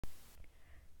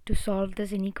To solve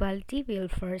this inequality, we'll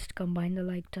first combine the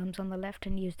like terms on the left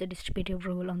and use the distributive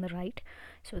rule on the right.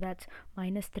 So that's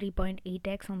minus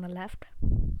 3.8x on the left,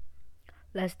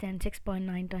 less than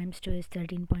 6.9 times 2 is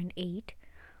 13.8,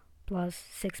 plus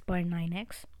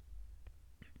 6.9x.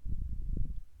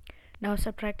 Now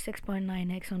subtract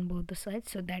 6.9x on both the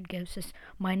sides, so that gives us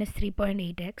minus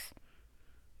 3.8x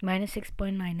minus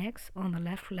 6.9x on the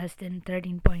left, less than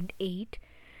 13.8.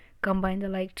 Combine the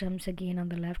like terms again on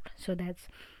the left, so that's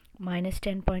minus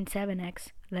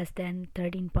 10.7x less than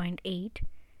 13.8.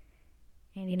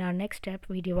 And in our next step,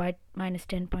 we divide minus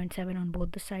 10.7 on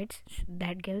both the sides. So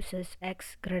that gives us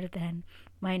x greater than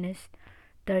minus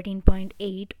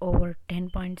 13.8 over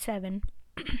 10.7.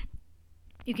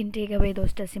 You can take away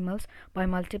those decimals by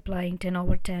multiplying 10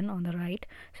 over 10 on the right.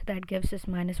 So that gives us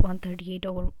minus 138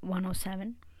 over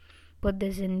 107. Put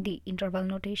this in the interval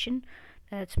notation.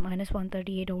 That's minus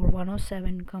 138 over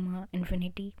 107 comma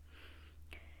infinity.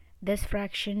 This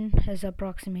fraction is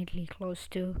approximately close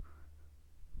to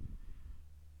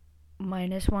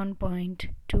minus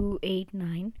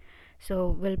 1.289. So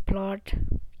we'll plot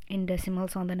in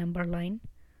decimals on the number line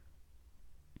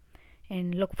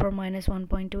and look for minus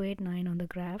 1.289 on the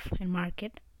graph and mark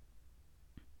it.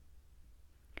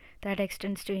 That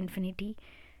extends to infinity,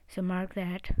 so mark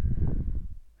that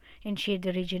and shade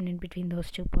the region in between those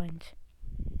 2 points.